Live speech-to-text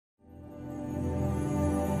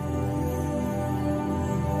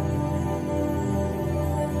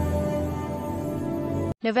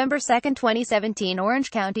November 2, 2017,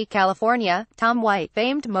 Orange County, California. Tom White,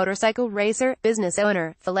 famed motorcycle racer, business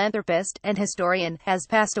owner, philanthropist, and historian, has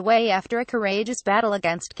passed away after a courageous battle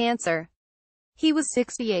against cancer. He was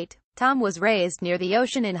 68. Tom was raised near the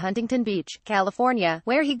ocean in Huntington Beach, California,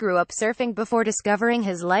 where he grew up surfing before discovering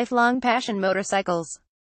his lifelong passion: motorcycles.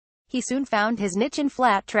 He soon found his niche in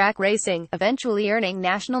flat track racing, eventually earning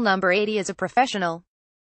national number 80 as a professional.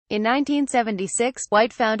 In 1976,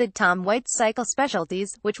 White founded Tom White's Cycle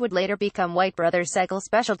Specialties, which would later become White Brothers Cycle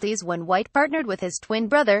Specialties when White partnered with his twin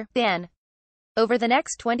brother, Dan. Over the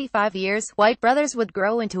next 25 years, White Brothers would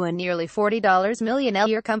grow into a nearly $40 million a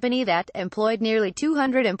year company that employed nearly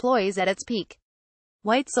 200 employees at its peak.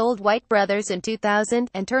 White sold White Brothers in 2000,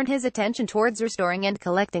 and turned his attention towards restoring and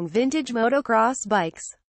collecting vintage motocross bikes.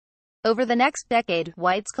 Over the next decade,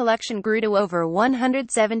 White's collection grew to over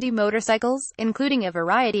 170 motorcycles, including a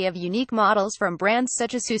variety of unique models from brands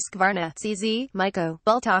such as Husqvarna, CZ, Myco,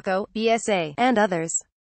 Bultaco, BSA, and others.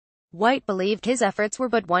 White believed his efforts were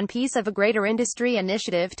but one piece of a greater industry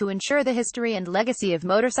initiative to ensure the history and legacy of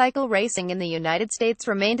motorcycle racing in the United States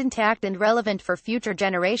remained intact and relevant for future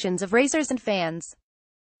generations of racers and fans.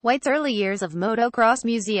 White's early years of Motocross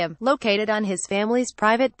Museum, located on his family's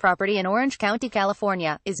private property in Orange County,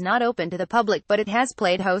 California, is not open to the public, but it has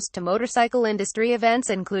played host to motorcycle industry events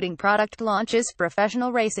including product launches,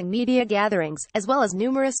 professional racing media gatherings, as well as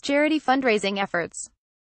numerous charity fundraising efforts.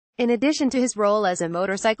 In addition to his role as a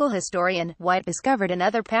motorcycle historian, White discovered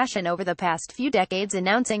another passion over the past few decades: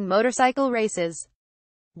 announcing motorcycle races.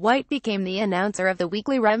 White became the announcer of the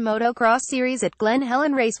weekly REM Motocross series at Glen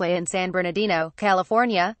Helen Raceway in San Bernardino,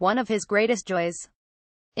 California, one of his greatest joys.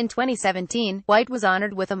 In 2017, White was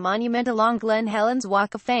honored with a monument along Glen Helen's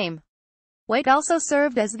Walk of Fame. White also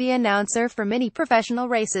served as the announcer for many professional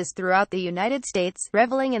races throughout the United States,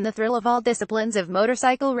 reveling in the thrill of all disciplines of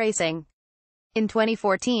motorcycle racing. In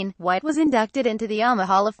 2014, White was inducted into the AMA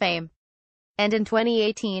Hall of Fame. And in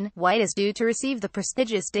 2018, White is due to receive the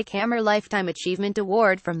prestigious Dick Hammer Lifetime Achievement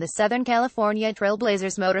Award from the Southern California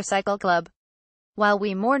Trailblazers Motorcycle Club. While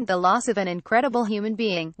we mourn the loss of an incredible human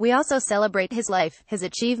being, we also celebrate his life, his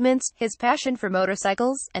achievements, his passion for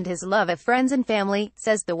motorcycles, and his love of friends and family,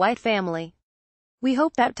 says the White family. We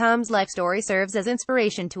hope that Tom's life story serves as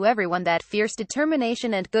inspiration to everyone that fierce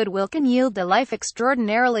determination and goodwill can yield a life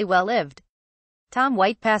extraordinarily well lived. Tom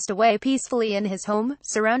White passed away peacefully in his home,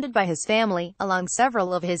 surrounded by his family, along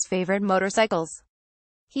several of his favorite motorcycles.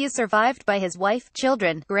 He is survived by his wife,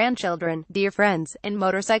 children, grandchildren, dear friends, and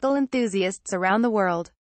motorcycle enthusiasts around the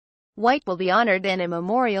world. White will be honored in a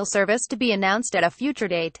memorial service to be announced at a future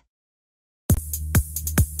date.